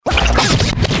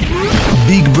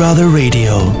Brother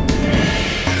Radio.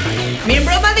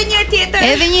 Mirëmbrëma dhe njërë tjetër.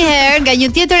 Edhe një herë nga një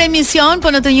tjetër emision, po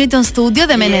në të njëjtën studio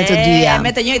dhe me ne të dyja. Me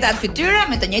të njëjtat fytyra,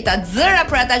 me të njëjtat zëra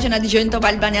për ata që na dëgjojnë Top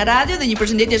Albania Radio dhe një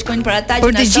përshëndetje shkojnë për ata që na shohin.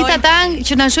 Për të gjithë ata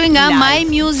që na shohin nga My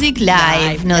Music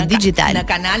Live në digital. Në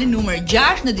kanalin numër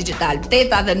 6 në digital.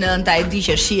 8 dhe 9 e di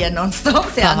që shihen non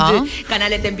stop se janë dy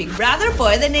kanalet e Big Brother,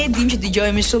 po edhe ne e dim që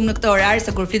dëgjohemi shumë në këtë orar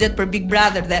se kur flitet për Big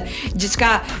Brother dhe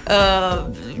gjithçka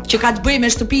që ka të bëjë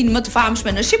me shtëpinë më të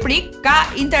famshme në Shqipëri, ka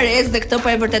interes dhe këtë po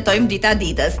e vërtetojmë dita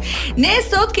ditës. Ne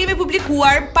sot kemi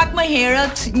publikuar pak më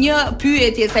herët një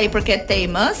pyetje sa i përket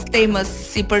temës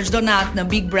si për çdo natë në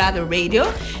Big Brother Radio.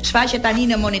 Shfaqet tani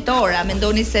në monitora.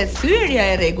 Mendoni se thyrja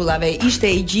e rregullave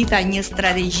ishte e gjitha një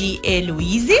strategji e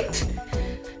Luizit?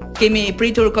 Kemi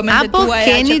pritur komentet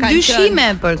tuaja që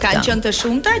kanë qenë të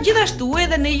shumta, gjithashtu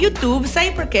edhe në YouTube sa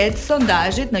i përket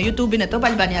sondazhit në YouTube-in e Top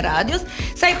Albania Radios,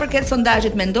 sa i përket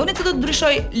sondazhit mendoni se do të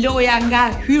ndryshojë loja nga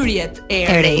hyrjet e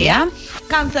reja?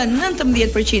 Kanë thënë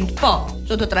 19% po,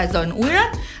 do të trajzojnë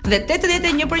ujërat dhe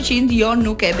 81% jo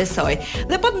nuk e besoj.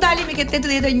 Dhe po të ndalemi ke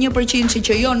 81%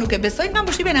 që jo nuk e besoj, kam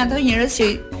përshtypjen ato njerëz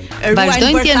që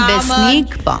vazhdojnë të jenë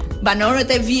besnik, po.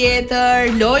 Banorët e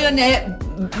vjetër, lojën e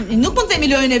nuk mund të themi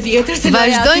lojën e vjetër se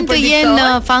vazhdojnë të jenë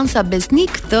fansa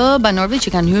besnik të banorëve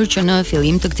që kanë hyrë që në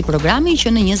fillim të këtij programi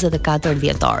që në 24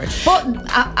 dhjetor. Po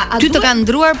ty të kanë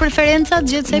ndruar preferencat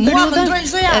gjatë kësaj periudhe?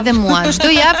 Edhe mua, çdo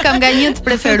javë kam nga një të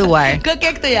preferuar. Kë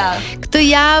ke këtë javë? Këtë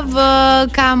javë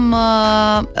kam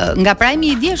nga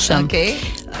prajmi i dieshëm. Okej.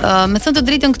 Me thënë të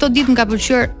drejtën këto ditë më ka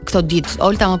pëlqyer, këto ditë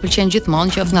Olta më pëlqen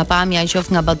gjithmonë, qoftë nga pamja,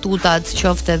 qoftë nga batutat,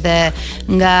 qoftë edhe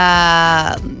nga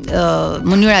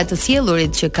mënyra e të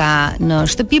sjellurit që ka në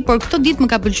shtëpi, por këto ditë më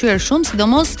ka pëlqyer shumë,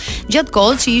 sidomos gjatë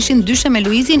kohës që ishin dyshe me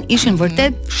Luizin, ishin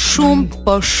vërtet shumë,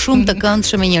 po shumë të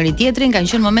këndshëm me njëri tjetrin,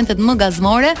 kanë qenë momentet më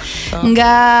gazmore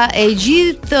nga e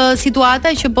gjithë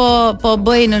situata që po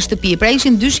bëhej në shtëpi. Pra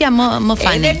ishin dyshja më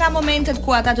fani. Edhe nga momentet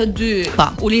ku ata të dy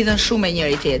u lidhen shumë me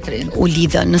njëri tjetrin. U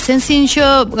lidhen në sensin që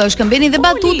shkëmbeni dhe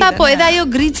batuta, po edhe ajo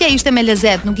gricia ishte me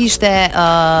lezet, nuk ishte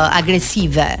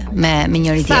agresive me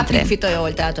njëri tjetrin. Sa pik fitoi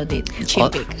Olta ato ditë? 100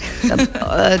 pik.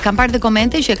 Kam parë dhe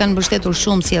komente që e kanë mbështetur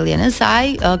shumë sjelljen e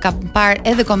saj, kam parë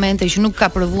edhe komente që nuk ka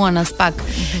provuar as pak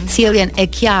sjelljen e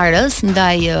Kiarës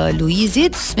ndaj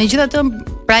Luizit. Megjithatë,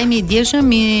 prajmi i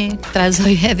dieshëm i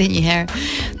trazoi edhe një herë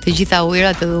të gjitha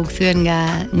ujërat edhe u kthyen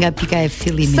nga pika e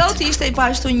fillimit. Sot ishte po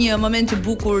ashtu një moment i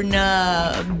bukur në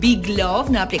Big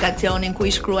Love, në aplikacionin ku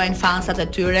i shkruajnë fansat e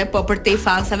tyre, po për te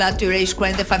fansave atyre i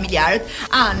shkruajnë dhe familjarët.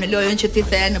 Në lojën që ti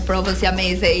the në provën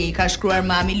siameze i ka shkruar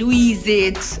mami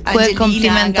Luizit,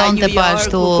 Angelina nga New York,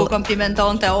 ku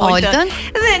komplimentonte Oltën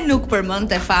dhe nuk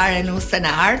përmendte fare në usën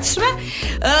e ardhshme.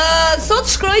 Sot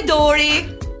shkroi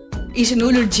Dori. Ishin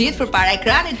ulur gjithë përpara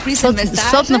ekranit, prisin mesazhe.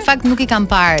 Sot në fakt nuk i kam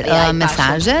parë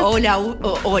mesazhet.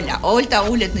 Olta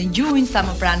ulet në gjunjë sa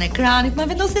më pranë ekranit, më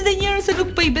vendosi edhe një herë se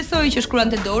nuk po i besoi që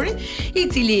shkruante Dori, i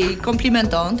cili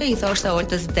komplimentonte, i thoshte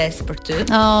Oltës des për ty.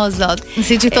 Zot,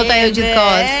 siç i thot ajo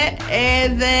gjithkohës.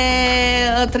 Edhe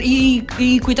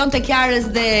i kujtonte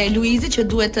Kiarës dhe Luizit që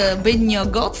duhet të bëjnë një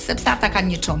gocë sepse ata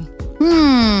kanë një çon.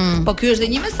 Po ky është dhe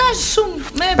një mesazh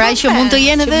shumë me pra që mund të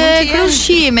jenë edhe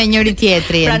krushi me njëri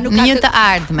tjetrin në një të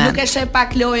ardhmen. Nuk e sheh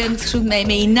pak lojën kështu me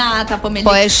inat apo me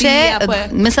lehtësi apo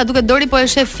me sa duket Dori po e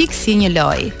sheh fiksi një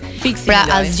lojë. Pra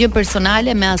asgjë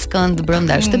personale me askënd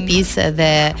brenda shtëpisë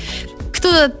dhe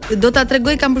këtë do ta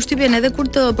tregoj kam përshtypjen edhe kur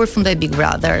të përfundoj Big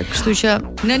Brother. Kështu që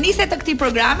në nisje të këtij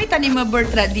programi tani më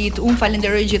bër tradit, un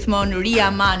falenderoj gjithmonë Ria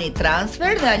Mani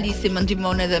Transfer dhe Alisi më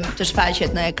ndihmon edhe të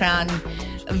shfaqet në ekran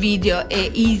video e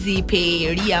Easy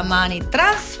Pay. Ria Mani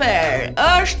Transfer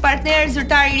është partner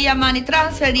zyrtar i Ria Mani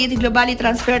Transfer, rrjeti global i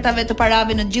transfertave të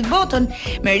parave në të gjithë botën.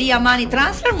 Me Ria Mani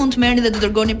Transfer mund të merrni dhe të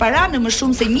dërgoni para në më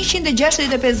shumë se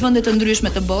 165 vende të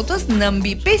ndryshme të botës në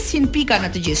mbi 500 pika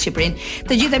në të gjithë Shqipërinë.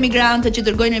 Të gjithë emigrantët që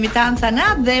dërgojnë emitanca në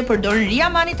atë dhe përdorin Ria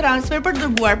Mani Transfer për të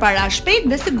dërguar para shpejt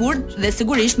dhe sigurt dhe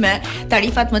sigurisht me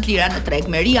tarifat më të lira në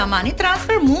treg. Me Ria Mani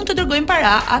Transfer mund të dërgojnë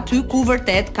para aty ku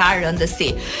vërtet ka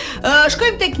rëndësi.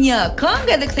 Shkojmë tek një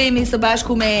këngë dhe kthehemi së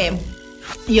bashku me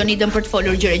Jonidën për të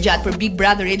folur gjëre gjatë për Big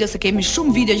Brother Radio, se kemi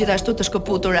shumë video gjithashtu të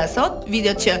shkëputura sot,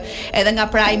 video që edhe nga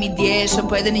prime i dieshëm,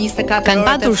 po edhe në 24 orë kanë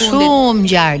patur shumë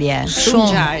ngjarje,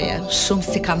 shumë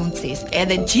si ka mundësi.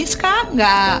 Edhe gjithçka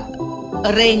nga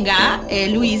Renga e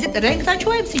Luizit, Renga ta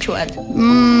quajmë si quhet?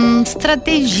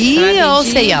 strategji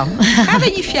ose jo. Ka dhe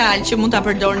një fjalë që mund ta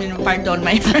përdorni, pardon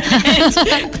my friend.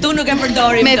 Këtu nuk e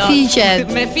përdorim me fiqet.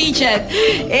 Me fiqet.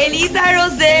 Eliza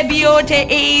Rose Biote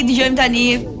dëgjojmë tani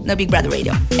në Big Brother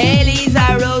Radio.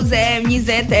 Eliza Rose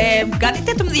 20 gati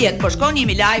 18, po shkoni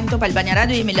jemi live Top Albania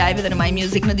Radio, jemi live edhe në My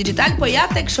Music në digital, po ja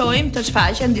tek shohim të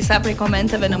shfaqen disa prej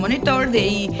komenteve në monitor dhe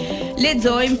i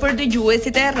lexojmë për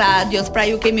dëgjuesit e radios. Pra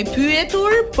ju kemi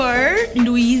pyetur për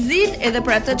Luizin edhe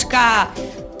për atë çka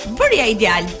bërja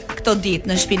ideal këto ditë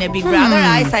në shtëpinë e Big Brother,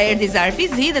 ai sa erdhi Zarfi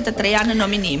Zi dhe të tre janë në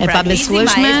nominim. Pra Luizi,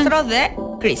 Maestro dhe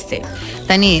Kristi.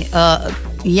 Tani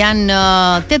janë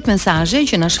 8 mesazhe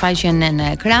që na shfaqen në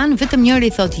ekran, vetëm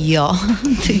njëri thot jo,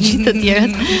 të gjithë të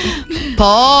tjerët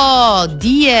po,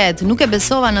 dihet, nuk e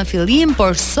besova në fillim,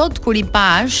 por sot kur i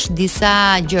pash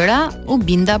disa gjëra u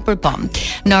binda për po.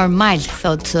 Normal,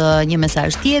 thot një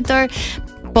mesazh tjetër.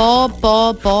 Po,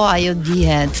 ajo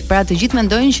dihet. Pra të gjithë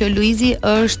mendojnë që Luizi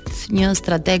është një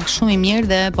strateg shumë i mirë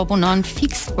dhe po punon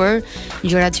fiks për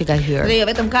gjërat që ka hyrë. Dhe jo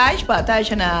vetëm kaq, po ata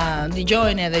që na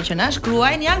dëgjojnë edhe që na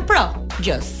shkruajnë janë pro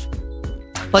gjës.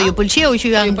 Po ju pëlqeu që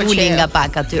janë buli nga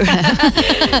pak atyre.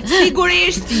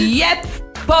 Sigurisht, jep,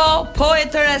 po e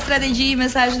tëra strategji,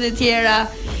 mesazhet e tjera.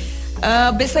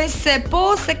 Besoj se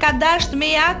se ka dasht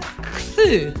me ja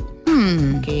kthy.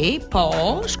 Okej,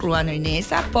 po, shkruan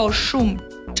Ernesa, po shumë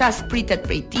ças pritet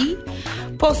prej ti,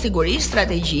 po sigurisht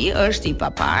strategji është i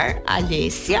papar,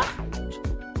 Alesia.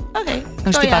 Okej.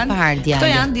 Është i papar djalë. Këto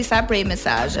janë disa prej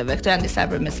mesazheve.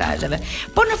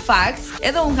 Po në fakt,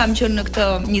 edhe un kam qenë në këtë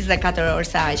 24 orë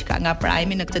sa aq ka nga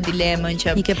Prime në këtë dilemën që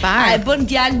a e bën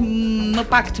djalë më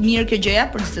pak të mirë kjo gjëja,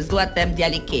 por se s'dua të them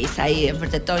djalë i keq, ai e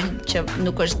vërtetojnë që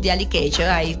nuk është djalë i keq,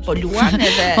 ai po luan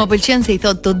edhe Më pëlqen se i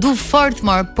thotë të du fort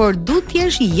por du të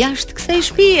jesh jashtë kësaj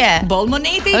shtëpie. Boll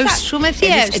monete. Është shumë e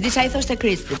thjeshtë. E di çai thoshte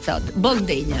Kristit sot. Boll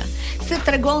ndenjë. Se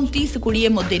tregon ti se kur je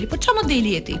modeli. Po ç'a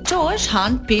modeli je ti? Çohesh,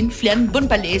 han, pin, flen, bën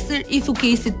palestër, i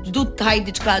thukesit du të haj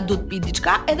diçka, du të pi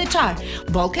diçka, edhe çfarë?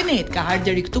 Boll kenet ka ardhur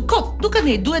deri këtu kot. Duke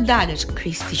ne duhet dalësh.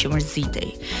 Kristi që mërzitej.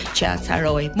 Që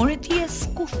acaroi. More ti e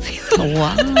skuthi.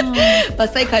 Wow.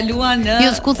 Pastaj kaluan në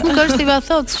Jo, skuth nuk është i va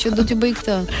thot që do t'i bëj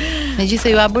këtë. Megjithëse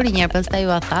ju a bëri një herë, pastaj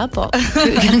ju a tha, po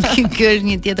kjo është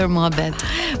një tjetër muhabet.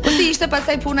 Po si ishte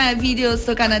pastaj puna e videos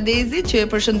së kanadezit që e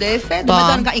përshëndeste,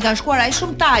 domethënë i kanë shkuar aq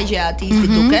shumë tagje atij si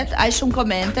duket, aq shumë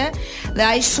komente dhe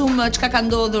aq shumë çka ka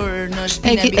ndodhur në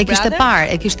shtëpinë e Big Brother.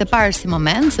 E kishte parë si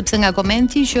moment, sepse nga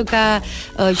komenti që ka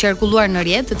qarkulluar në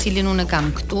rrjet, të cilin unë kam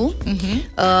këtu,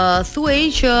 thuaj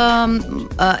që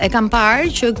e kam parë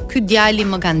që ky djali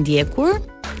më ka ndjekur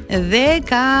dhe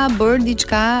ka bërë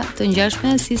diçka të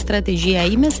ngjashme si strategjia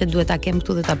ime, se duhet ta kem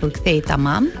këtu dhe ta përkthej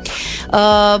tamam.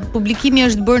 Publikimi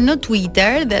është bërë në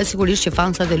Twitter dhe sigurisht që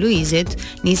fansat e Luizit,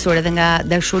 nisur edhe nga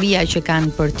dashuria që kanë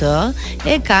për të,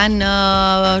 e kanë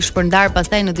shpërndar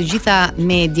pastaj në të gjitha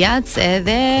mediat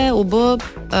edhe u bë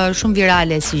shumë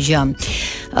virale si gjë.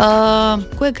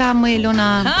 Ku e ka më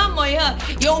Elona?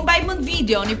 Jo, unë mbaj mend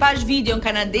videon, i pash videon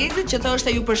kanadezit që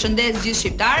thoshte ju përshëndes gjithë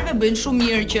shqiptarëve, bëjnë shumë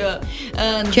mirë që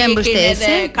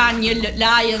edhe kanë një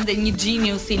lajën dhe një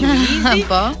genius si Luizi.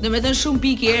 Domethënë shumë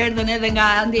pikë erdhën edhe nga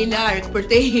ande i larg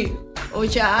përtej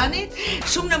oqeanit,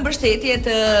 shumë në mbështetje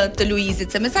të Luizit,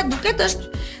 se me sa duket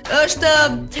është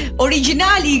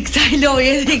origjinali i kësaj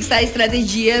loje dhe i kësaj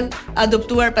strategjie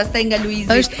adoptuar pastaj nga Luizi.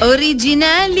 Është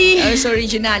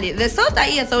origjinali. Dhe sot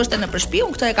ai e thoshte në përshpi,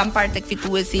 unë këtë e kam parë tek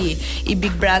fituesi i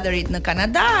Big Brotherit në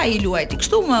Kanada, ai luajti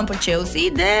kështu, më pëlqeu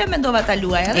si ide, mendova ta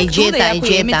luaj edhe këtu dhe ja ku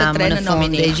jemi të tre në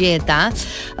nominim. E gjeta.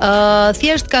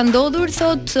 Thjesht ka ndodhur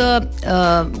thot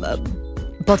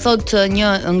po thot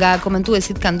një nga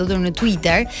komentuesit ka ndodhur në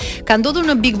Twitter, ka ndodhur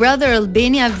në Big Brother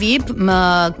Albania VIP më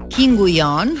Kingu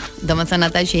Jon, domethënë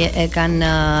ata që e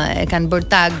kanë bërë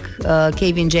tag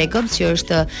Kevin Jacobs, që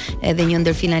është edhe një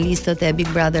ndër finalistët e Big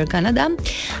Brother Kanada.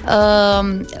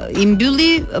 I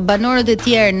mbylli banorët e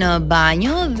tjerë në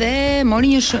banjo dhe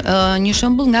mori një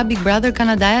shembull nga Big Brother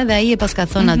Kanada dhe ai e paska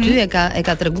thënë aty, e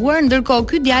ka treguar, ndërkohë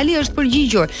ky djali është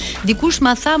përgjigjur. Dikush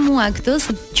ma tha mua këtë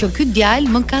që ky djalë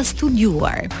më ka studiuar.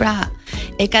 Pra,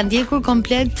 e ka ndjekur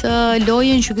komplet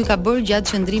lojën që ky ka bërë gjatë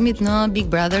qëndrimit në Big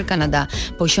Brother Kanada.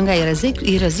 Po që nga i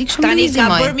rrezikshëm tani ka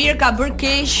bërë mirë, ka bërë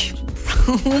keq.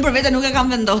 Unë për vete nuk e kam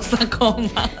vendosur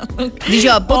akoma.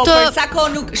 Dgjoj, po për sa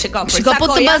kohë nuk shikoj, po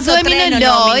të bazohemi në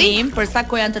lojë, për sa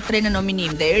kohë janë të tre në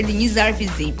nominim dhe erdhi një Zarfi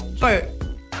Zi për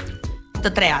të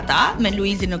tre ata, me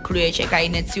Luizin në krye që ka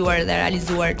iniciuar dhe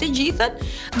realizuar të gjithën,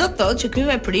 do të thotë që ky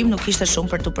veprim nuk ishte shumë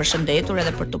për të përshëndetur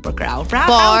edhe për të përkrahur. Pra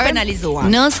ata u penalizuan.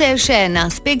 Nëse e sheh në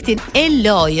aspektin e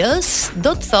lojës,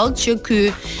 do të thotë që ky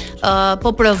po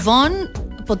provon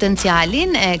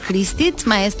potencialin e Kristit,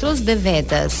 maestros dhe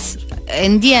vetes. e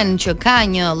ndjen që ka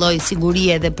një lloj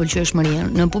sigurie dhe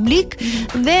pëlqyeshmërie në publik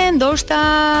dhe ndoshta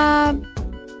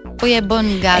po e bën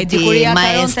gati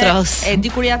maestros. E di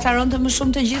kur ja caronte më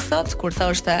shumë të gjithë sot kur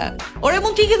thoshte, "Ore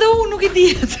mund t'i dhe unë, nuk i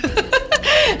dihet."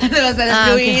 Dhe pastaj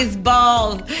Luiz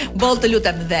boll të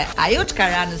lutem dhe ajo çka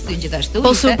ra në sy gjithashtu.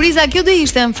 Po surpriza kjo do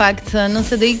ishte në fakt,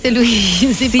 nëse do ikte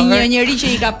Luizi si një njerëz që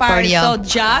i ka parë sot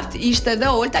gjatë, ishte edhe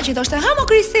Olta që thoshte, "Ha mo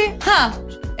Kristi, ha.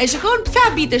 E shikon pse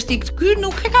habitesh ti? Ky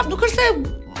nuk e ka, nuk është se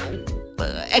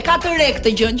e ka të re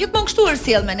këtë gjë. Gjithmonë kështu është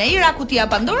sjell me ne. Ira kutia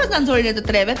Pandorës në anëzorin e të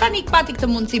treve. Tani pati këtë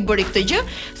mundësi bëri këtë gjë,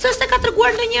 s'është ka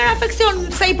treguar ndonjëherë afeksion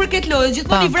sa i përket lojës.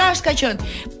 Gjithmonë i vrasht ka qenë.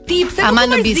 Ti pse nuk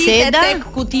mërzitet tek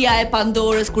kutia e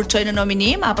Pandorës kur çoi në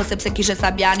nominim, apo sepse kishte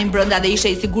Sabianin brenda dhe ishe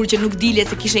i sigurt që nuk dile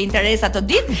se kishte interes ato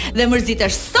ditë dhe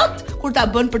mërzitesh sot kur ta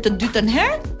bën për të dytën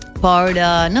herë? Por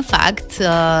në fakt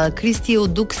Kristi u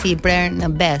duk si i prerë në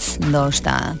bes,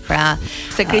 ndoshta. Pra,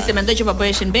 se Kristi mendoj që po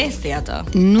bëheshin besti ato.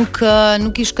 Nuk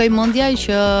i shkoi mendja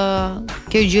që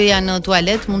kjo gjëja në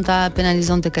tualet mund ta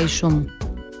penalizonte kaq shumë.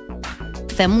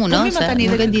 Them unë, se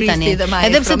nuk e di tani.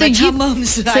 Edhe pse të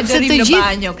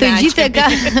gjithë e ka.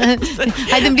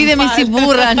 Hajde mblidhemi si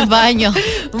burra në banjo.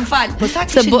 M'fal, po sa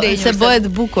kishin ndenjur. Se bëhet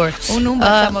bukur. Unë humba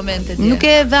sa momente tjera. Nuk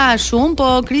e dha shumë, po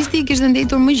Kristi kishte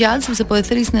ndetur më gjatë sepse po e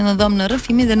thrisnin në dhomë në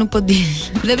rrëfimi dhe nuk po di.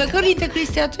 Dhe me kë rrinte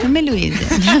Kristi aty? Me Luizin.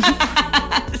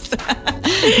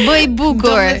 Bëj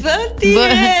bukur. Ti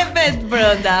jepet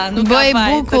brenda, nuk ka faj. Bëj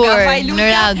bukur në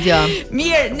radio.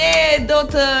 Mirë, ne do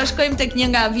të shkojmë tek një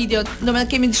nga videot. Domethënë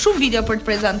kemi shumë video për të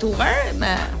prezantuar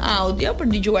me audio për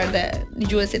dëgjuar dhe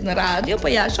dëgjuesit në radio, po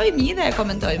ja shohim një dhe e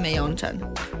komentojmë me Jonçën.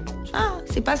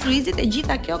 Sipas Luizit e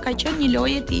gjitha kjo ka qenë një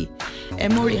lojë e tij. E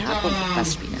mori hapun pas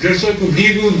shpinës. Vlerësoj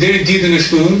publiku deri ditën e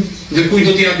shtunë dhe kujt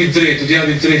do t'i japi drejt, do t'i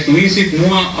japi drejt Luizit,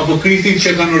 mua apo Kristit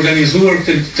që kanë organizuar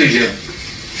këtë gjë.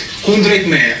 Ku drejt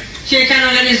meje? Që e kanë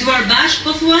organizuar bashkë,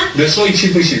 po thua? Besoj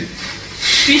 100%.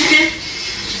 Shpiste?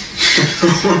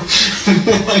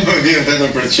 Më vjen vetëm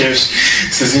për qesh,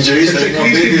 se sinqerisht ai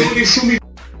Kristi doli shumë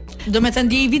Do me të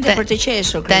ndjej vite për të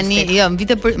qeshur. Tani, jo,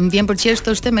 më vjen për qesh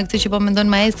thoshte me këtë që po mendon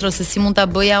maestro se si mund ta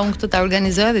bëja unë këtë ta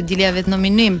organizoja dhe dilja vet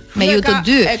nominim me ju të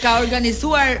dy. E ka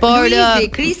organizuar Luizi,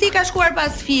 Kristi ka shkuar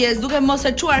pas fies duke mos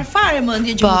e çuar fare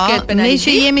mendje që mund ketë penalizim. Ne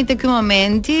që jemi te ky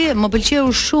momenti, më pëlqeu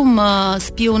shumë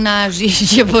spionazhi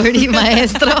që bëri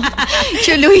maestro,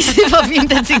 që Luizi po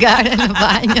vinte cigare në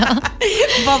banjo.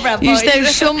 Po pra, po. Ishte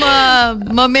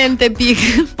shumë moment epik.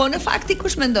 Po në fakti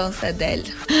kush mendon se del?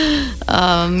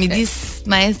 Midis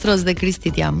maestros dhe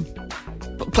Kristit jam.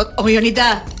 Po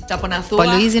Jonida, ça po na thua? Po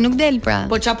Luizi nuk del pra.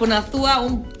 Po ça po na thua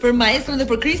un për maestron dhe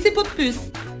për Kristin po të pyes.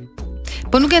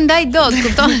 Po nuk e ndaj dot,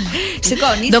 kupton?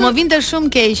 Shikoj, do më vinte shumë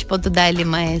keq po të dali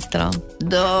maestro.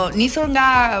 Do nisur nga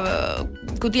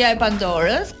kutia e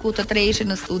Pandorës, ku të tre ishin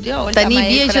në studio, tani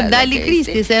bie që dali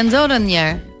Kristi se e nxorën një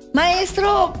herë.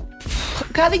 Maestro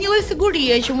ka dhe një lloj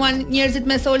sigurie që mua njerëzit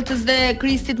me Soltës dhe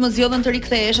Kristit më zgjodhen të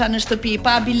rikthehesha në shtëpi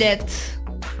pa bilet.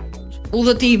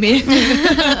 Udhëtimi.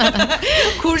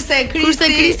 Kurse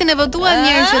Kristin e votuan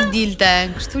njerëz që dilte.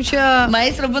 Kështu që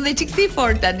maestro bën dhe çiksi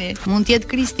fort tani. Mund të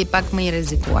jetë Kristi pak më i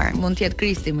rrezikuar.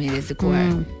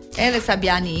 Edhe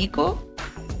Sabiani iku.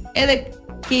 Edhe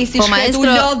Kesi shkret u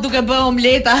lot duke bë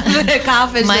omleta dhe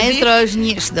kafe. Maestro është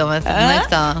njësh, domethënë, me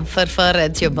këta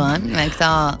fërfërret që bën, me këta.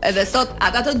 Edhe sot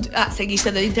ata se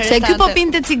kishte edhe interesante. Se ky po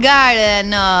pinte cigare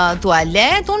në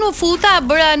tualet, unë u futa,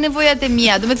 bëra nevojat e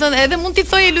mia. Domethënë, edhe mund t'i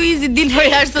thojë Luizi dil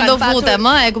për jashtë se do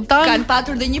futem, e kupton? Kan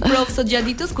patur dhe një provë sot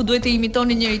gjatë ditës ku duhet të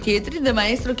imitonin njëri tjetrin dhe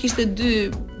maestro kishte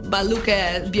dy balluke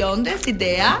bionde si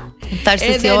Dea.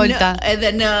 Edhe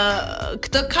në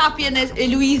këtë kapjen e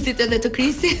Luizit edhe të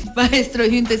Kristit, maestro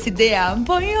hynte si Dea.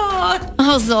 Po jo.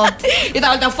 O zot. I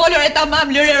ta folur e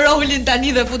tamam lëre rolin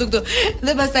tani dhe futu këtu.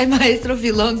 Dhe pastaj maestro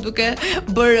fillon duke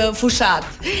bërë fushat,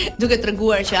 duke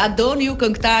treguar që a doni ju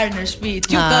këngëtar në shtëpi,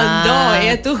 ju këndoj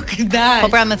e tu këndaj.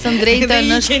 Po pra me thënë drejtën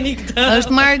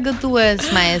është marrë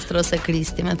gëtues maestro se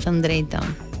Kristi me thënë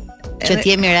drejtën. Që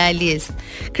t'jemi realist.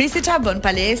 Kristi qa bën?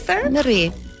 Palestër? Në rri.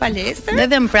 Palestër?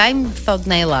 Dhe në prime thot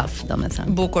në i laf, do me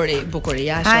thënë. Bukuri,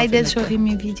 ja shohim. Hajde të shohim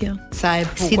një video. Sa e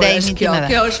bukur është kjo.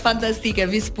 Kjo është fantastike,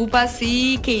 vis pupa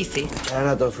si Casey.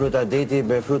 Janë ato fruta deti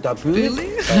me fruta pylli?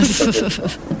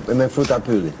 Me fruta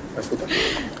pylli.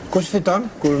 Kush fiton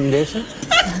kur ndeshe?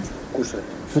 Kush?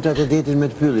 Frutat e detit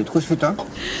me të pyllit. Kush fiton?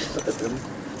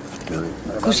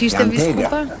 Kush ishte vis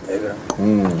pupa?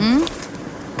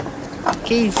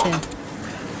 Casey.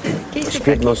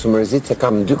 Shpirt mos u mërzit se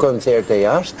kam 2 koncerte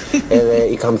jashtë edhe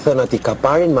i kam thënë ati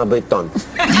kaparin ma bëj ton.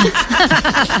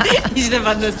 Ishte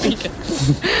fantastike.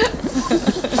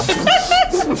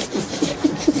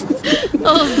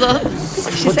 O zot.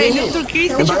 Kishte sa i lumtur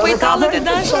Kristi që po i tallët e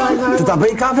dashur. Të ta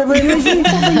bëj kafe për Luizin?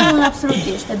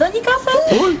 Absolutisht. Do një kafe?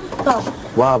 Po.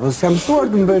 Ua, po s'jam mësuar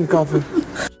të më bëjnë kafe.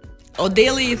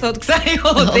 Odelli i thot kësaj,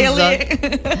 Odelli.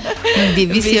 Di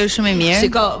visi është shumë i mirë.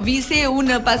 Shiko, visi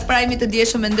unë pas prajmit të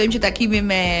dieshëm mendojmë që takimi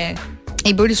me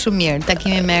I bëri shumë mirë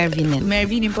takimi me Ervinin. Me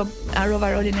Ervinin po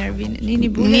harrova rolin e Ervinit. Nini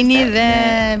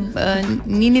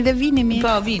dhe Vini.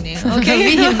 Po, Vini. Okej.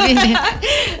 Vini.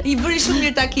 I bëri shumë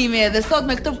mirë takimi dhe sot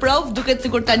me këtë provë duket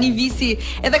sikur tani visi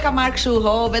edhe ka marrë kështu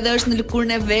hov, edhe është në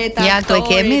lëkurën e vet. Ja, këtu e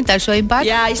kemi, ta shohim pak.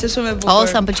 Ja, ishte shumë e bukur. O,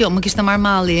 sa më pëlqeu, më kishte marrë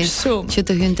malli që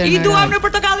të hynte në. I duam në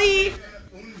portokalli.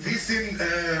 Visin e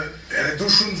du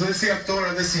shumë dhe si aktor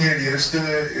edhe si njeri, është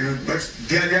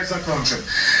djalë jashtëzakonshëm.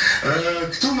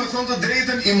 Këtu më thonë të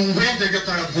drejtën i mungon të kjo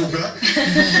tarabuka,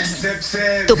 sepse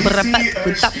Visi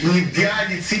është një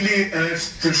djalë i cili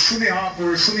është shumë i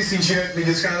hapur, shumë i sinqert, me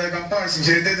gjithçka edhe kam parë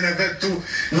sinqeritetin e vet tu,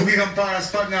 nuk I kam parë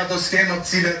as pak nga ato skemat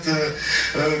cilet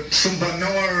shumë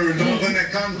banor, domethënë e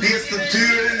kanë pjesë të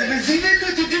tyre, dhe me zime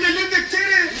këtë ti me lëndë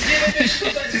këtyre.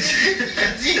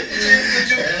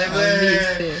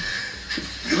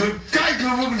 Kaj,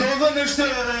 domethënë është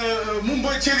mu më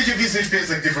bëhet qefi që Visi është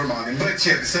pjesë e këtij formati, më bëhet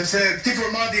qefi, sepse këtij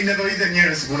formati nevojiten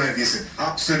njerëz si puna e Visit.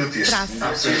 Absolutisht.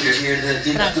 Absolutisht mirë dhe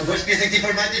ti të bësh pjesë e këtij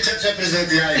formati çfarë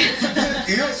prezenti ai.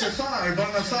 Jo, se fare,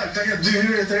 bana fare, ka një 2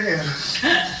 hyrje të reja.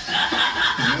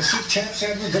 Nëse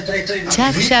çfarë do trajtojmë.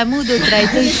 Çfarë do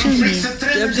trajtoj shumë mirë.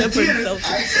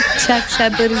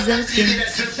 Çfarë për zotin.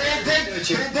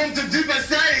 Bëm të dy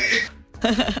pastaj.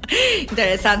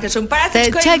 Interesante shumë. Para se të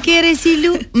shkojmë. Çka kere si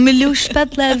më lush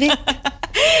patllave.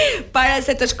 Para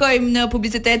se të shkojmë në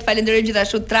publicitet, falenderojmë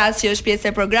gjithashtu Tras që është pjesë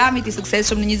e programit I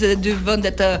suksesshëm në 22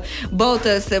 vende të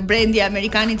botës, brendi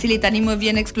amerikan I cili tani më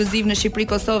vjen ekskluziv në Shqipëri,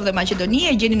 Kosovë dhe Maqedoni.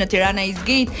 E gjeni në Tirana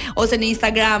Eastgate ose në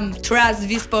Instagram Tras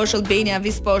Visposh Albania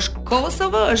Visposh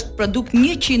Kosovo. Është produkt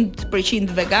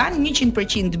 100% vegan,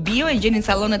 100% bio. E gjeni në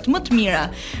sallonet më të mira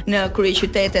në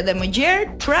kryeqytete dhe më gjerë.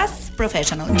 Tras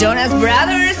Professional. Jonas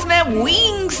Brothers me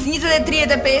Wings.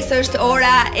 20:35 është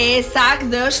ora e saktë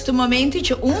dhe është momenti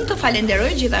që unë të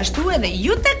falenderoj gjithashtu edhe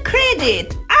ju te Credit.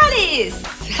 Alice,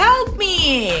 help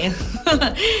me.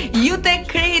 Ju te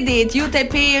Credit, ju te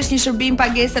Pay është një shërbim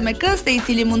pagese me këste I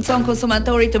cili mundson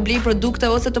konsumatorit të blej produkte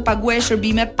ose të paguajë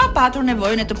shërbime pa patur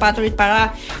nevojën e të paturit para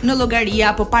në llogari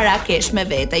apo para kesh me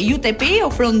vete. Ju te Pay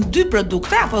ofron 2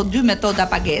 produkte apo 2 metoda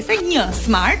pagese, një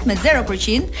Smart me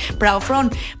 0%, pra ofron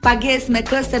pagesë me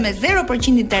këste me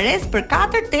 0% interes për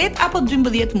 4, 8 apo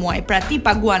 12 muaj. Pra ti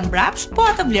paguan mbrapsht, po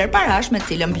atë vlerë parash me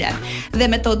cilën blen. Dhe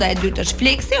metoda e dytë është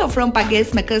Flexi, ofron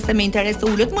pagesë me këste me interes të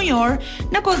ulët mujor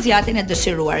në kozjatin e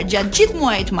dëshiruar. Gjatë gjithë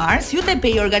muajit mars, UTP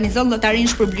organizon llotarinë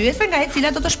shpërblyese nga e cila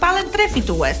do të shpallen 3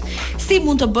 fitues. Si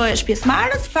mund të bëhesh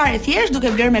pjesëmarrës? Fare thjesht duke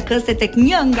vlerë me këste tek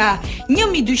një nga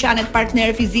 1000 dyqanet partner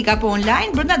fizik apo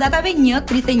online brenda datave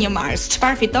 1-31 mars.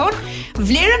 Çfarë fiton?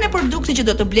 Vlerën e produktit që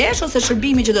do të blesh ose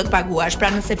shërbimin që do të paguash. Pra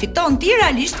nëse fiton ti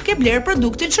realisht ke blerë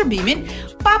produktin, shërbimin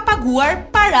pa paguar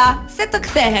para se të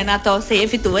kthehen ato se je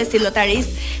fitues I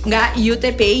lotarisë nga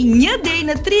UTP 1 deri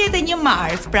në 31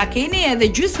 mars. Pra keni edhe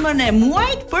gjysmën e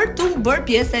muajit për të bërë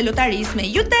pjesë e lotarisë me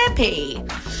UTP.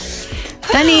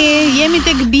 Tani jemi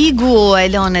tek Bigu,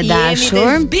 Elona dashur.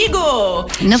 Jemi tek Bigu.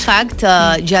 Në fakt,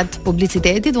 gjatë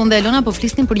publicitetit, unë dhe Elona po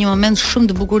flisnim për një moment shumë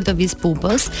të bukur të Vis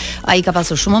Pupës. Ai ka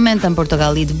pasur shumë momente në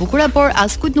portokalli të bukura, por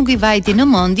askujt nuk I vajti në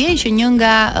mendje që një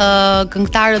nga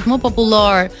këngëtarët më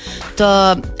popullor të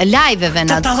live-eve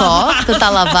në atë kohë, të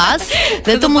Tallavas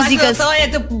dhe të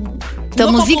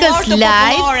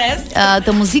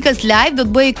muzikës live do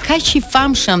të bëjë kaq I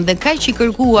famshëm dhe kaq I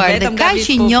kërkuar dhe kaq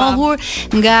I njohur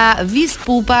nga Vis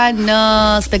Pupa në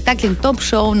spektaklin Top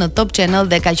Show në Top Channel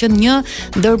dhe ka qenë një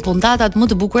ndër puntatat më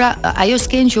të bukura. Ajo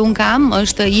sken që un kam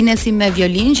është Inesi me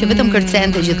violinë që vetëm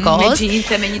kërcente gjithkohës.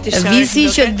 Visi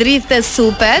që dridhte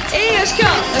supet. Është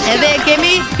kjo. Edhe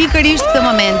kemi pikërisht këtë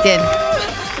momentin.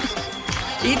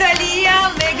 Italia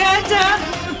Megata.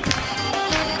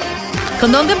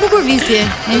 Këndon dhe bukur Visi,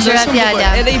 me gjëra fjala.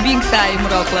 Edhe I bin kësaj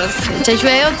mroklës. Çe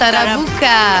quajo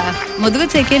Tarabuka. Më duket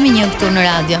se kemi një këtu në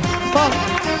radio. Po.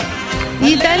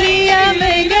 Italia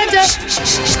Megata.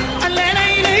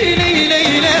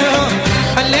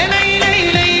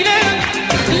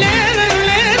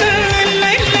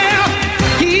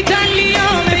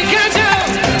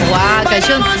 Ua, ka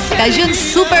qenë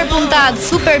super puntat.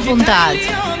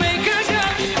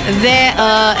 Dhe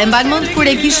e mban mend kur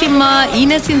e kishim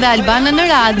Inesin dhe Albanën në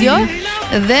radio,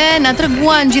 Dhe na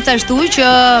treguan gjithashtu që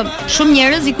shumë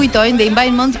njerëz i kujtojnë dhe i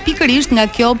mbajnë mend pikërisht nga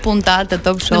kjo puntat të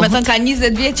talk show. Domethënë ka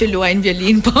 20 vjet që luajnë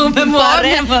violin, po me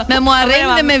muarrem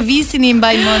dhe me visin i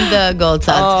mbajnë mend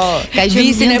gocat. Ka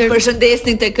visin e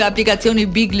përshëndesnin tek aplikacioni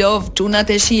Big Love,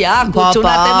 çunat e Shiaku,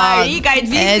 çunat e Marika, i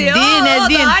visi.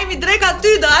 Edin. Hajmi drek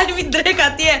aty, hajmi drek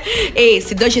atje.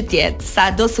 Sido që tjetë, sa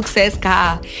do sukses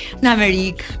ka në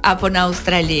Amerikë apo në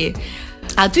Australi.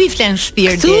 Aty i flen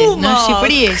shpirti në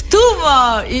Shqipëri. Këtu më,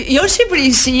 jo Shqipëri,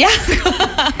 shia.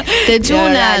 Te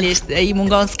çunat, i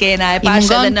mungon skena, e i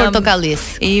mungon portokallis.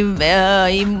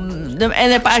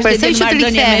 Edhe pa është dhe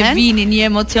marrëdhënie me vinin, një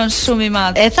emocion shumë i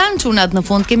madh. E than çunat në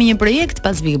fund kemi një projekt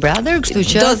pas Big Brother, kështu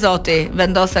që do zoti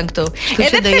vendosen këtu.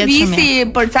 Edhe Fevisi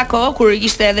për ca kohë kur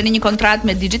ishte edhe në një kontratë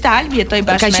me Digital, jetoi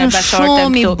bashkë me bashortën këtu.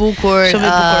 Shumë i bukur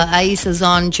ai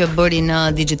sezon që bëri në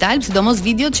Digital, sidomos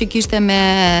videot që kishte me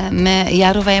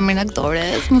jarrova emrin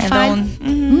aktores, më fal.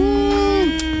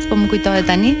 Po më kujtohet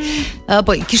tani.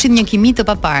 Po kishin një kimi të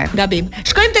papar. Gabim.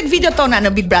 Shkojmë tek videot tona në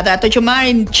Big Brother, ato që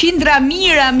marrin qindra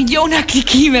mijëra, miliona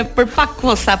klikime për pak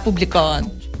kohë sa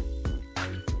publikohen.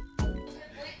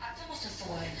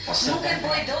 Nuk e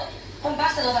bëj dot, po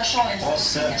mbase do ta shohim.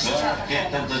 Ose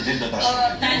këtë do ditë do ta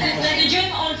shohim. Ne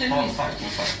dëgjojmë Oltën.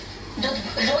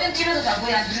 Lojën time do ta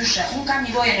bëja ndryshe. Unë kam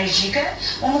një lojë energjike,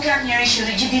 unë nuk jam njëri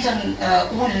që gjithë ditën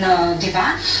ul në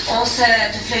divan ose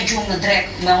të flej gjumë në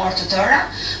drek me orë të tëra.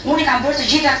 Unë i kam bërë të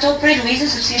gjitha këto prej Luizit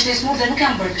sepse ishte i smur dhe nuk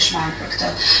jam bërë pishman për këtë.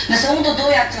 Nëse unë do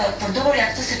doja të përdorja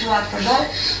këtë situatë për lojë,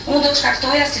 unë do të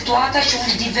shkaktoja situata që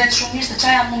unë di vetë shumë mirë se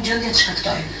çfarë jam unë gjendje të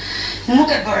shkaktoj. Nuk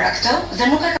e bëra këtë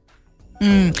dhe nuk e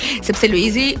sepse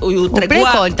Luizi ju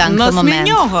tregua mos më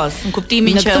njohës, në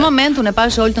kuptimin që në këtë moment unë e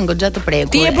pash Oltën goxha të prekur.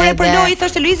 Ti e bëre për lojë,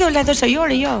 thoshte Luizi, Olta thoshte jo.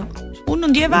 Unë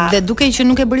ndjeva. Dhe duke që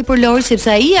nuk e bëri për lojë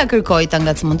sepse ai ja kërkoi ta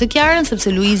ngacmon të Kiarën,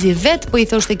 sepse Luizi vet po i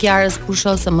thoshte Kiarës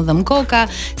pusho se më dhëm koka,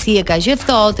 si e ka gjë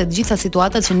ftohtë, të gjitha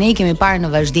situatat që ne i kemi parë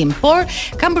në vazhdim. Por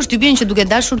kam përshtypjen që duke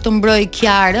dashur të mbroj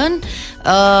Kiarën,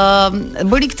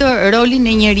 bëri këtë rolin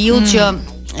e njeriu që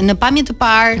në pamje të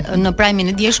parë në prajmin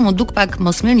e dieshëm u duk pak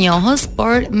mosmirnjohës,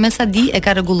 por me sa di e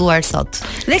ka rregulluar sot.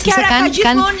 Dhe Kiara ka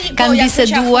gjithmonë kanë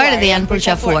biseduar dhe janë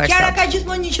përqafuar. Kiara ka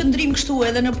gjithmonë një qendrim kështu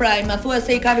edhe në prajm, thua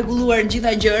se i ka rregulluar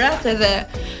gjitha gjërat edhe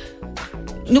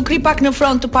nuk ri pak në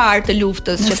front të parë të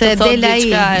luftës që të thotë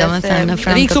diçka, domethënë në front të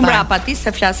parë. Riksu mbrapa ti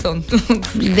se flasun.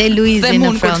 Dhe Luizi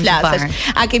në front të parë.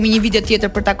 A kemi një video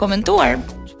tjetër për ta komentuar?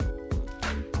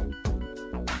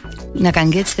 Na ka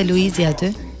ngecë Luizi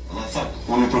aty?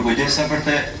 Unë përkujdesa për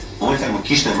te, Olta nuk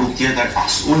kishte rrugë tjetër,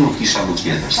 as unë nuk kisha rrugë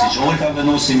tjetër. Si që Olta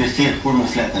vendosi me thjetë kur më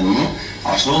fletën më,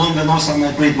 ashtu dhe vendosa me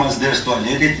prit mas deres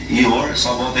tualetit i orë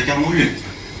sa bote kam u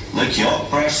lypë. Dhe kjo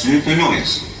për arsye të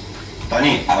lojës.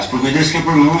 Tani, as përkujdes ke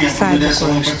për mu, ja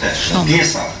përkujdesa unë për te.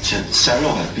 Pjesa që të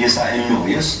qarohet, pjesa e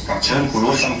lojës, ka qenë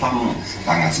kur Olta më tha mu,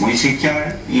 ta ngacmoj që i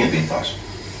kjarë, jepi, thash.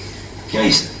 Kja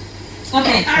ishte.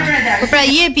 Okej, po pra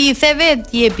jepi, i the vet,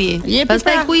 jepi.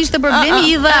 Pastaj ku ishte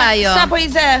problemi i dha ajo. Sa po i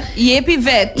the? Jepi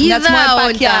vet, ngacmoj pa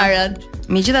Kiarën.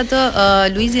 Megjithatë,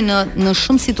 Luizi në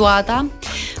shumë situata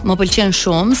më pëlqen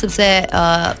shumë sepse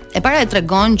e para e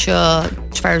tregon që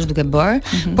çfarë është duke bër,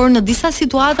 por në disa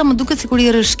situata më duket sikur i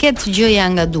rrëshket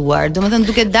gjëja nga duar. Domethënë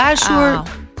duke dashur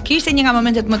kishte një nga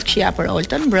momentet më të këqija për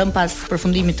Oltën, brëm pas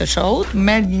përfundimit të show-ut,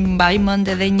 mbaj mend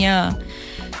edhe një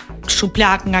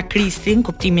shuplak nga Kristi, në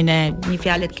kuptimin e një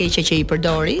fjalë të keqe që i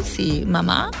përdori si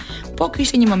mama, po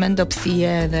kishte një moment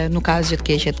dobësie dhe nuk ka asgjë të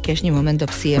keqe të kesh një moment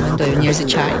dobësie, mendoj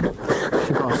njerëzit qajnë.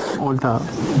 Shiko, Olta,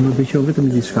 më dëgjoj vetëm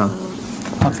diçka.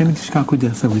 A themi diçka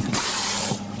kujdes se vit.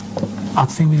 A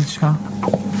themi diçka?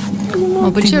 Më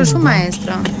pëlqeu shumë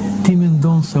maestro. Ti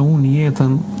mendon se unë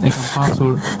jetën e kam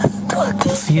pasur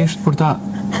thjesht për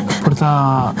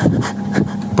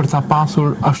ta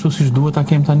pasur ashtu siç duhet ta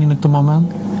kem tani në këtë moment?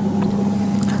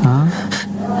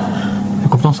 E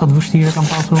kupton sa të vështirë kam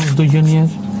pasur çdo gjë në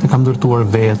jetë? E kam ndërtuar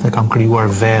vetë, e kam krijuar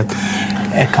vetë,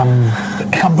 e kam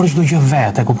bërë çdo gjë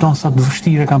vetë, e kupton sa të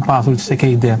vështirë kam pasur se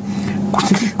ke ide. Kur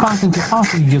ti ke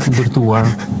pasur gjë të ndërtuar?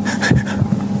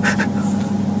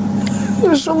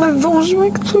 Është shumë e dhunshme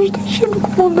këtë është që nuk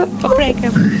mundet. Po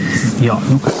prekem. Jo,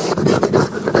 nuk.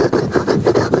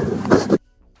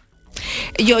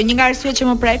 Jo, një nga arsyet që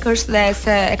më prek është dhe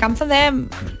se e kam thënë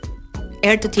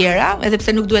herë të tjera, edhe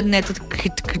pse nuk duhet ne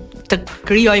të të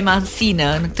krijojmë anësinë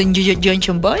në këtë gjë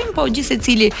që bëjmë, po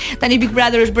gjithsecili tani Big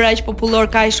Brother është bërë aq popullor,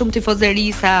 ka shumë tifozëri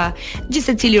sa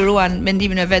gjithsecili ruan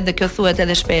mendimin e vet dhe kjo thuhet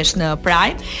edhe shpesh në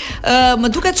Prime.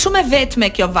 Më duket shumë e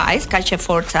vetme kjo vajzë, kaq e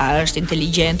forca, është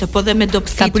inteligjente, po dhe me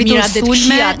dobësi të mira dhe të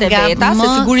këqijat e veta, se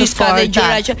sigurisht ka dhe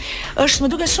gjëra që është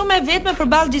më duket shumë e vetme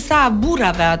përballë disa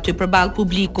burrave aty, përballë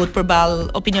publikut,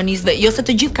 përballë opinionistëve, jo se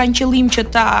të gjithë kanë qëllim që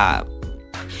ta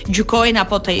gjykojnë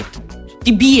apo ti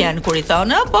bien kur i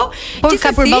thonë, po ka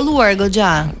përballuar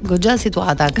goxha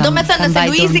situata ka. Do me thënë se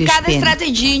Luizi ka dhe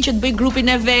strategjinë që të bëj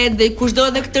grupin e vet dhe kushdo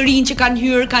edhe këtë rinj që kanë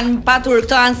hyrë, kanë patur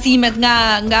këto anësimet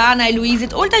nga ana e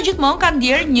Luizit. Olta gjithmonë kanë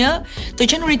ndjer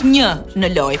të qenurit një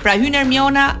në lojë. Pra hyn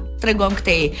Ermiona tregon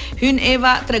këtej, hyn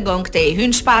Eva tregon këtej,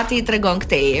 hyn Shpati tregon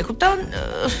këtej. E kupton?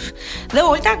 Dhe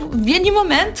Olta vjen një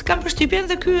moment, kam përshtypjen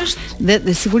dhe ky është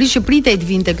dhe sigurisht që pritej të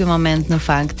vinte ky moment në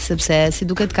fakt, sepse si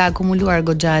duket ka akumuluar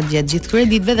goxha gjatë gjithë këtyre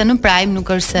ditëve dhe në Prime nuk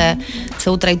është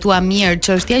se u trajtua mirë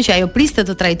çështja që ajo priste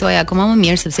të trajtojë akoma më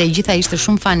mirë sepse e gjitha ishte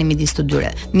shumë fani midis të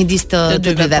dyre, midis të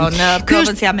dyve. Ky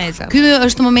është Ky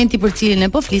është momenti për cilin ne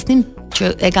po flisnim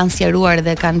që e kanë sqaruar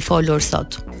dhe kanë folur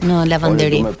sot në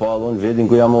lavanderi. Me pallon vetin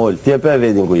ku jam ol. Ti e pe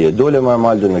vetin ku je. Dole më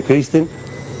Maldon me Kristin,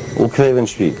 u ktheve në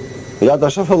shtëpi. Ja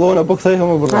tash fillon apo kthehem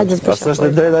më burrë. Pastaj është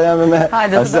drejta jam me.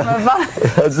 Hajde të më va.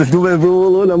 As du me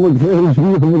vullon apo kthehem në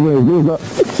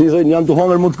shtëpi. Si zon jam të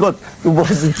humbur më të kot. Tu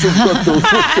bosi çu kot.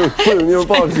 Po më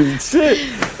pashi.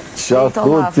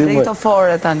 Çfarë ti më to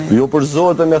fore tani. Jo për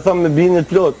zotën e them me bindje të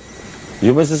plot.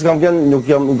 Jo më se s'kam kanë, nuk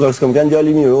s'kam kanë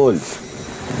djalin mirë ol.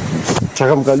 Çka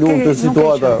kam kaluar këtë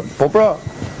situata. Po pra,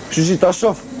 kështu që ta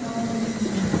shoh.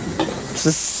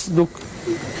 Se nuk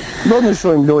do të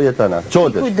shohim lojët tona.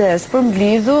 Çotet. Kujdes për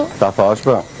mblidhu. Ta thash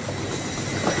pra.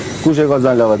 Kush e ka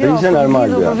zënë lavatrishën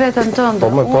normal. Jo, për veten tënde.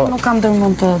 Unë nuk kam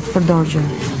dërmend të përdor gjë.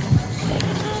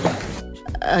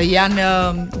 Janë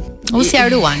u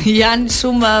sqaruan. Janë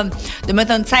shumë,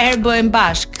 domethënë sa herë bëhen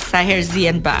bashk, sa herë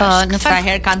zihen bashk, sa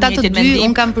herë kanë njëjtin mendim.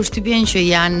 Unë kam përshtypjen që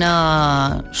janë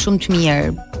shumë të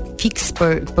mirë fiks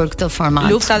për këtë format.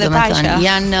 Lufta dhe paqja.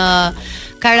 Janë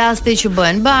ka raste që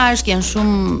bëhen bashk, janë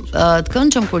shumë të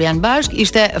këndshëm kur janë bashk.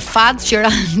 Ishte fat që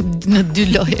në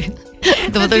 2 lojë.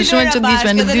 Do të thonë shumë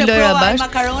çuditshme në 2 lojra bashkë.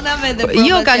 Makaronave dhe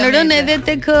jo, kanë rënë edhe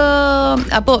tek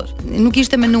apo nuk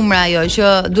ishte me numra ajo që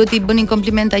duhet i bënin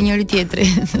komplimenta njëri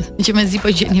tjetrit që mezi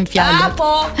po gjenin fjalët. Po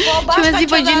bashkë. Që mezi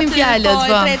po gjenin fjalët, po.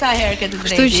 Po treta herë këtë drejtë.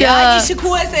 Kështu që një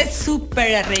shikuese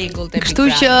super e rregullt e Kështu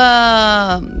që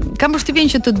kam përshtypjen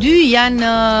që të dy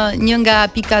janë një nga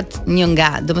pikat,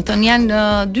 domethënë janë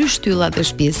 2 shtyllat e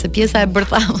shtëpisë, se pjesa e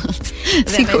bërthamës.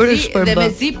 Sikur është për bë. Dhe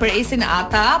mezi presin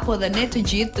ata, po dhe ne të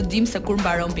gjithë të dimë se kur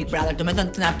mbaron Big Brother.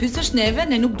 Domethënë të na pyesësh neve,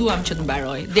 ne nuk duam që të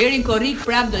mbaroj. Deri në korrik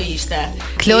prap do ishte.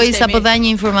 Kloi sapo dha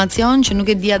një informacion që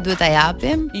nuk e dia duhet ta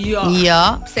japim. Jo.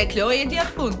 Pse Kloi e di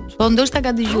atë punë? Po ndoshta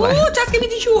ka dëgjuar. Çfarë kemi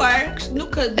dëgjuar?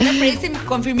 Nuk ne presim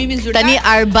konfirmimin zyrtar. Tani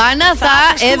Arbana tha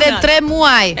edhe 3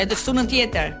 muaj. Edhe shtunën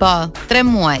tjetër. Po, 3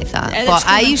 muaj tha. Po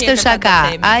ai ishte shaka,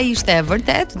 ai ishte e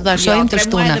vërtet, do ta shohim të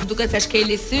shtunën. Jo, duket se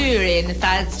shkeli syrin,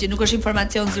 tha që nuk është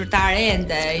informacion zyrtar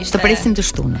ende, ishte. Të presim të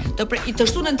shtunën. Të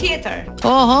shtunën tjetër.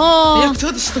 Oho. Jo këtu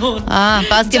të shtunë.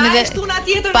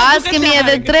 Pas kemi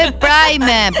edhe 3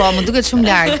 prime. Po, më duket shumë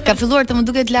larg. Ka filluar të më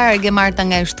duket larg e Marta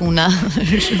nga e shtuna.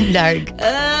 Shumë larg.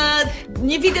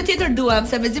 Një video tjetër duam,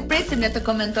 se mezi presim ne të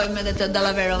komentojmë edhe të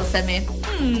dallaverosemi.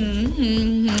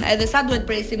 Edhe sa duhet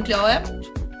presim Kloe?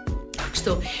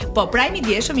 Kështu. Po, Prime i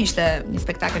djeshëm ishte një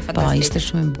spektakël fantastik. Po, ishte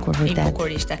shumë i bukur vërtet. I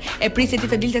bukur ishte. E priset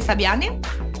ti të dilte Sabiani?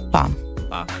 Po.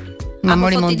 Më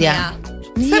mori mundial.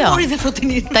 Se mori dhe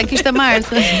fotinit. Ta kishte marrë.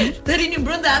 Të rinin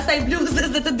brenda asaj bluzës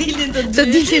dhe të dilin të dy. Të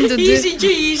dilin të dy. Ishin që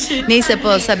ishin. Nëse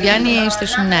po Sabiani ishte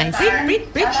shumë nice.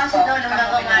 Prit. Pas dolën nga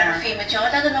dhoma filmi që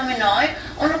ata do nominoj,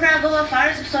 unë nuk reagova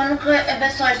fare sepse unë nuk e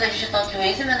besoj çdo gjë që thot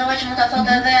Luizi, mendova që mund ta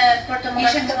thotë edhe për të më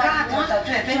ishin të katërt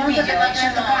aty e video,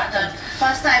 ishin të katërt.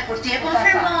 Pastaj kur ti e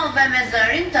konfirmove me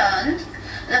zërin tënd,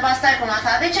 dhe pastaj kur ma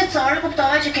tha dhe qetësore,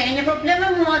 kuptova që keni një problem me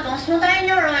mua, do s'mund ta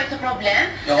injoroj këtë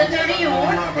problem. Dhe të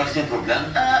riur,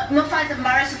 më fal të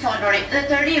mbaroj së foluri. Dhe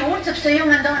të riur, sepse ju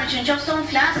mendoni që nëse unë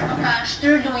flas, më ka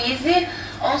shtyr Luizi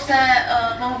ose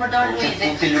po më përdor Luizi.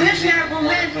 Ky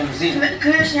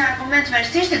është një argument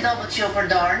merësisht i dobët që ju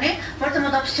përdorni për të më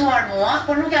dobësuar mua,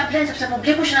 por nuk jam vlen sepse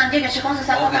publiku që na ndjek e shikon se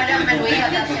sa po kalon me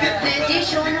Luizin. Dhe di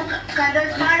që unë nuk kaloj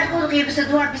fare ku duke i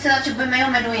biseduar bisedat që bëj me ju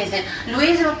me Luizin.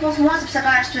 Luizi më puth mua sepse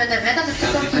ka arsyet e veta,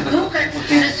 sepse do të duket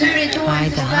në syrin tuaj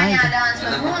se ka një alancë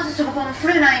me mua, se sikur po më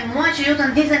fryn ai mua që ju të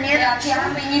ndizeni edhe atë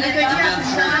me një dhe kjo gjë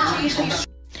që ishte.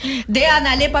 Dea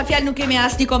na le pa fjalë, nuk kemi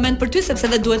asnjë koment për ty sepse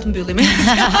dhe duhet të mbyllim.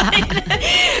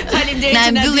 Faleminderit që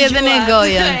na mbylli edhe me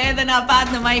gojën. Edhe na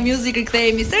pat në My Music,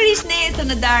 rikthehemi sërish nesër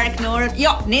në darkë në orën.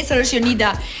 Jo, nesër është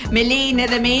Jonida me Lejn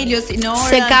edhe me Elios në orën.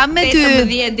 Se kam me ty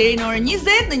 18 deri në orën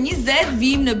 20, në 20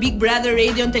 vim në Big Brother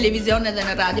Radio, në televizion edhe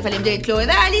në radio. Faleminderit Chloe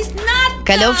dhe Alice. Nat.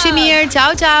 Kalofshi mirë.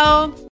 Ciao ciao.